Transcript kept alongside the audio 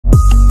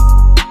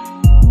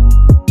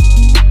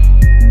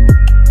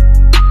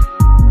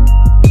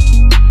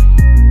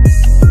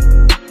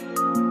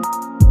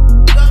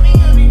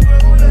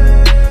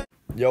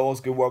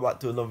what's good? Welcome back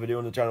to another video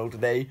on the channel.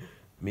 Today,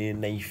 me and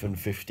Nathan,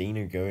 15,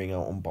 are going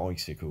out on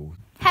bicycles.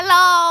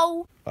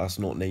 Hello! That's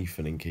not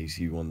Nathan, in case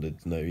you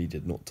wondered. No, he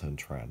did not turn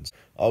trans.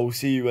 I will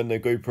see you when the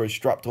GoPro's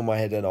strapped on my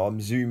head and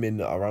I'm zooming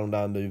around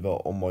Andover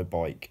on my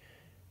bike.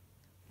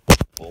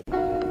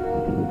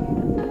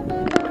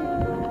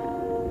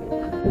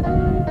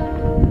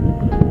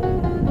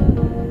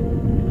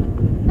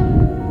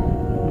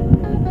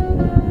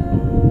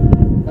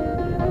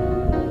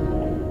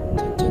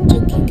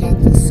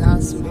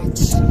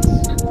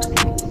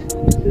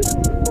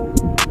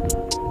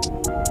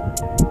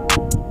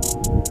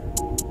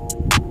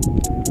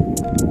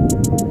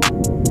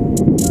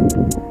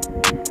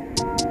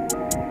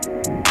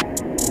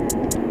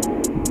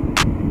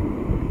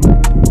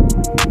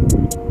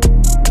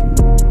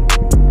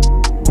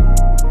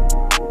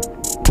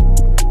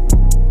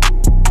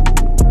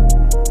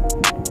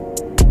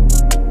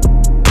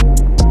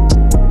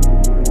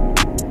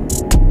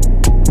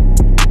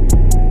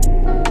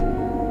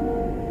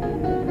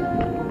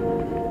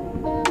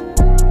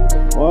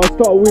 I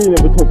started wheeling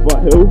at the top of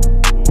that hill,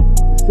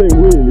 same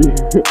wheelie.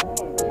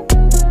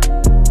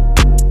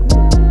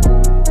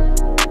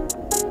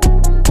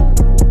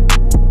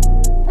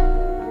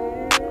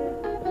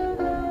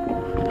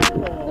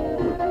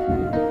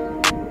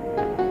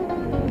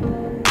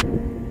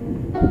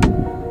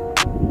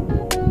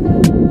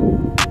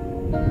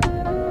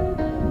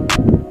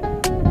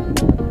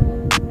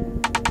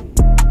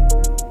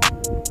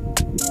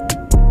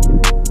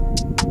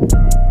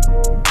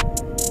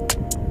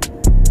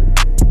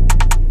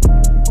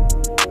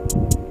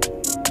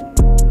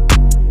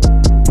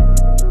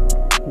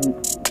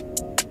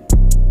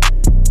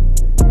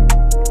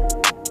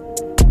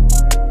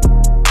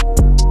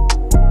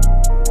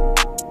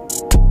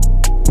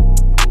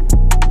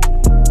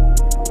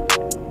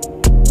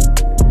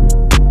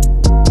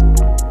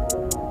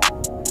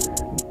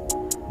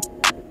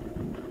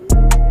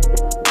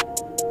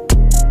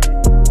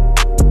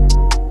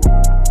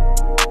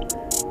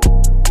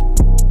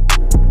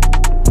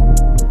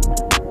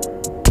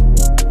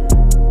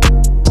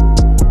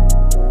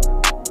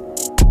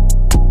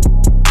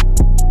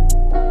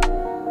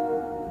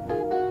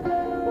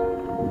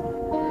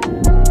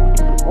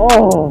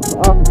 Oh,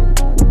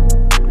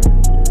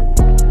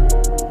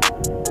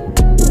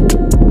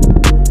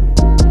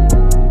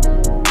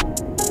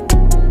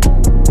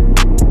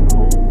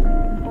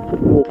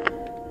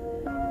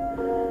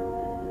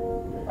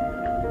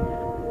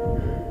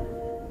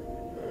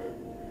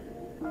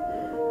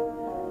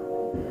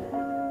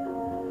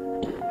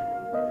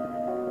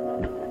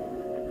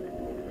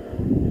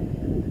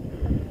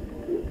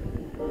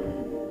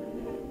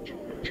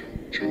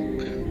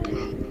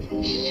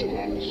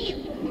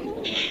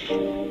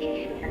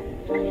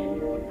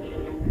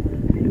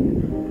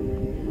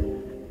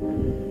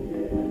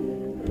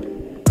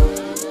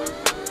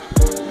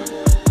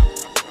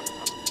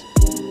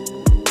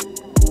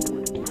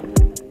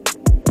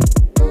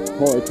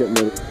 oh, it's getting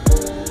ready.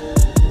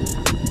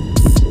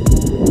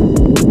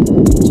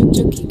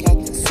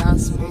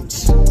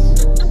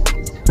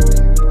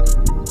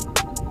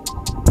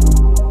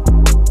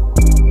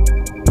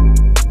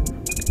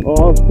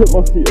 Oh, I've put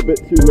my seat a bit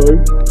too low.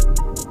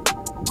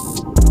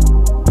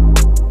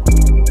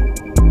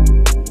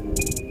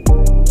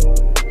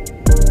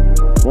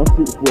 My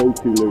seat's way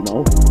too low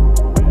now.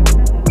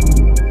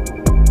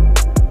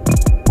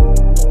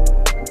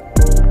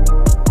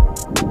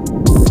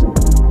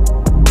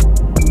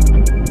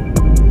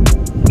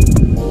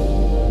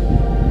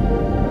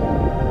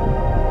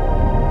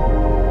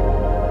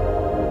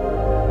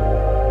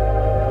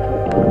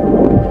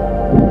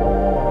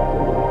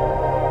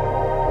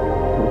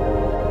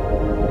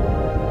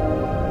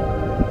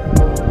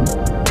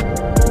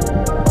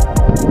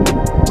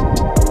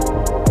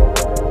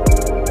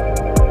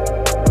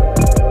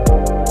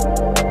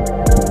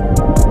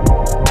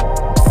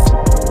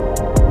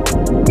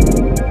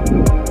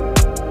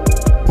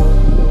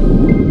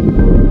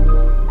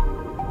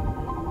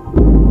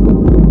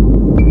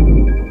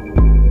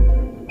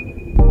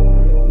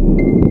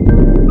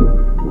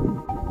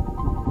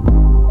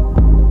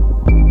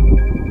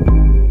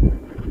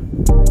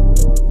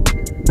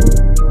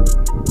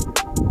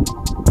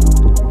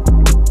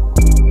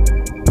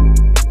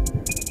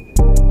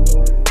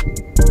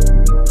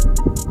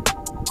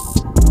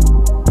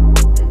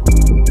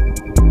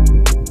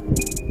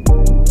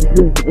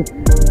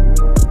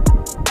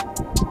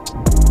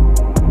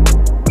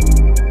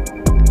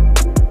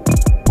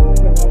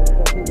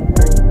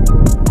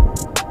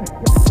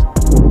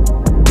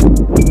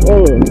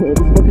 Oh, this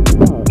fucking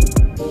start.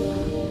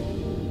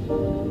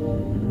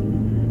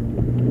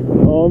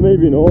 Oh,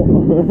 maybe not.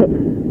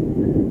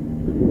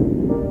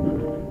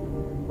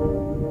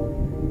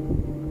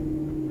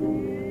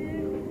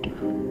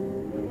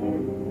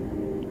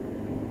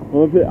 I'm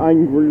a bit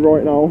angry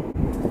right now.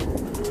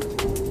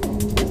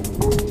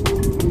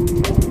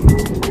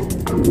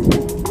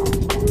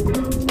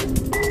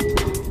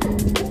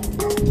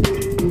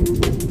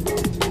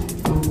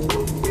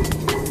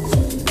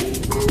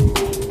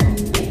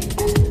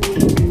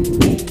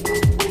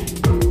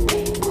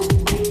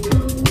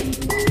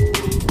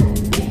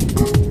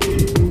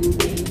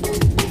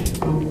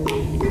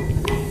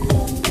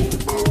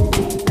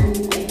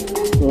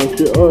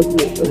 I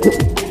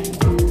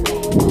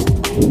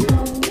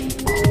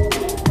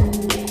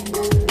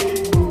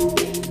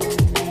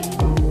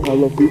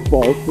love these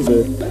balls for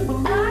this.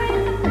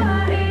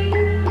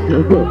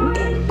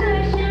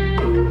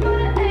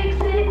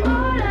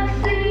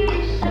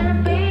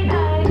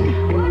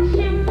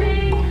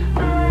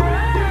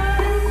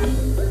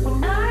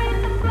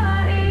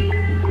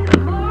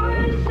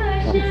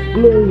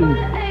 Explain.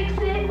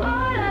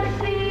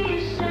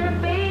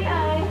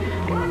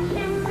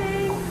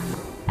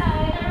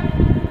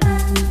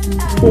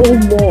 Oh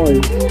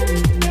my!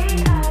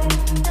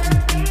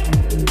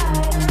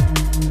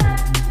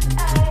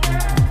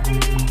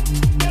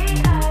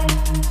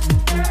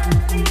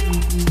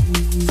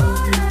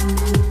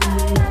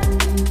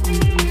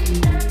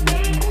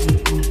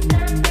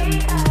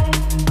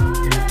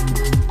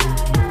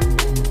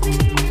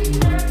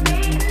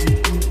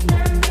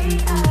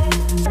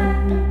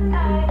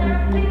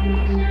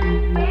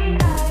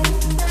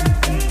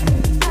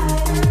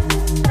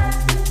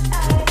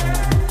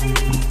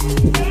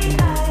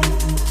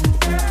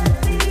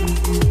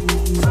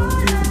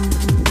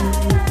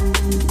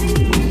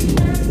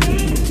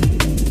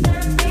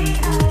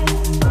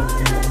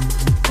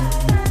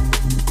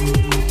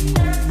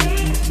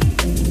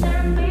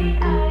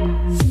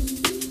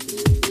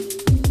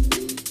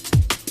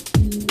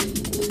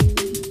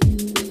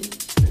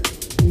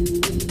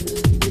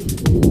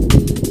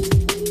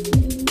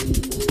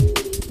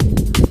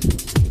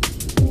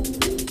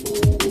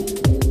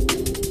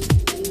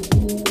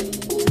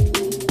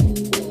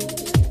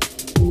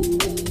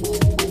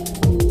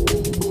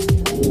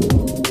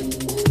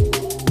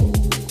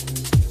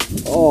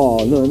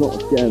 Oh no,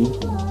 not again.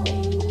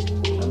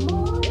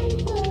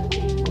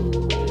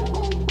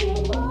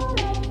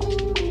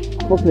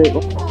 Fucking it.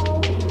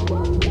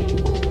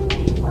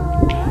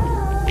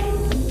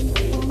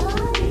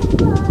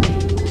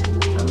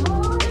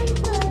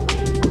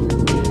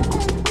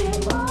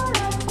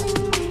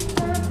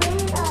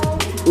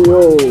 Yo.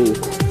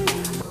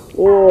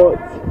 What?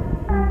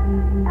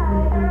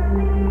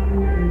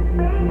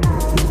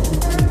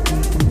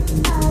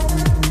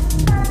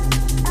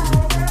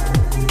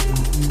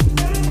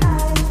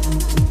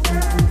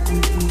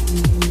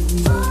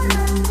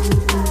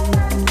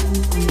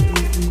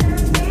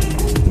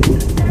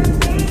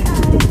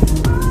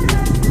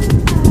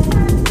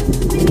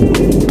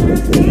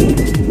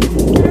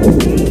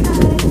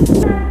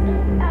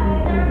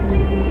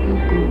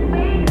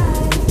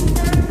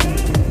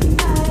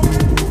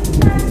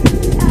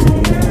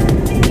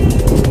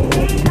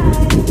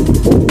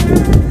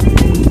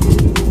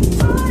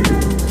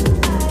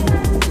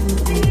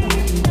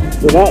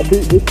 So that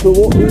beat was for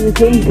what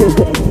reason?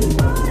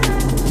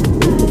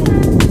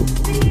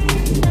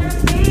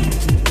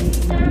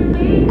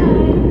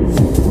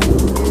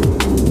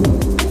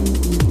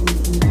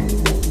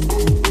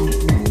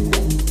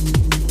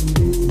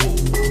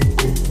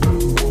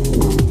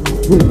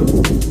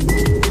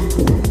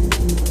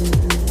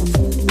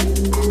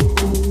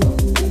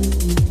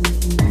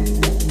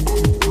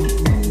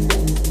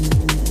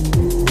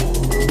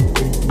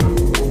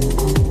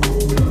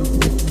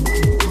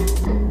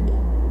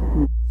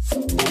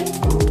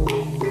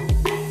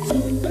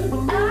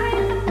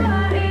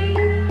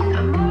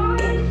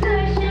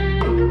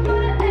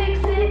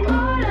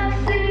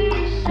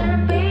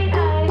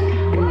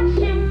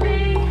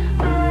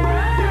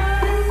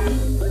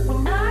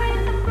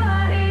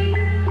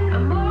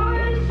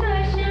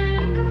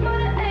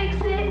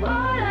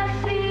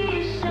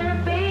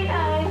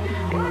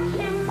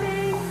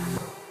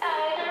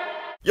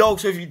 Yo,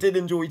 so if you did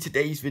enjoy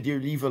today's video,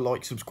 leave a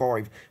like,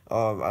 subscribe,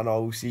 and I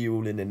will see you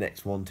all in the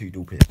next one.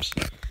 Toodle pips.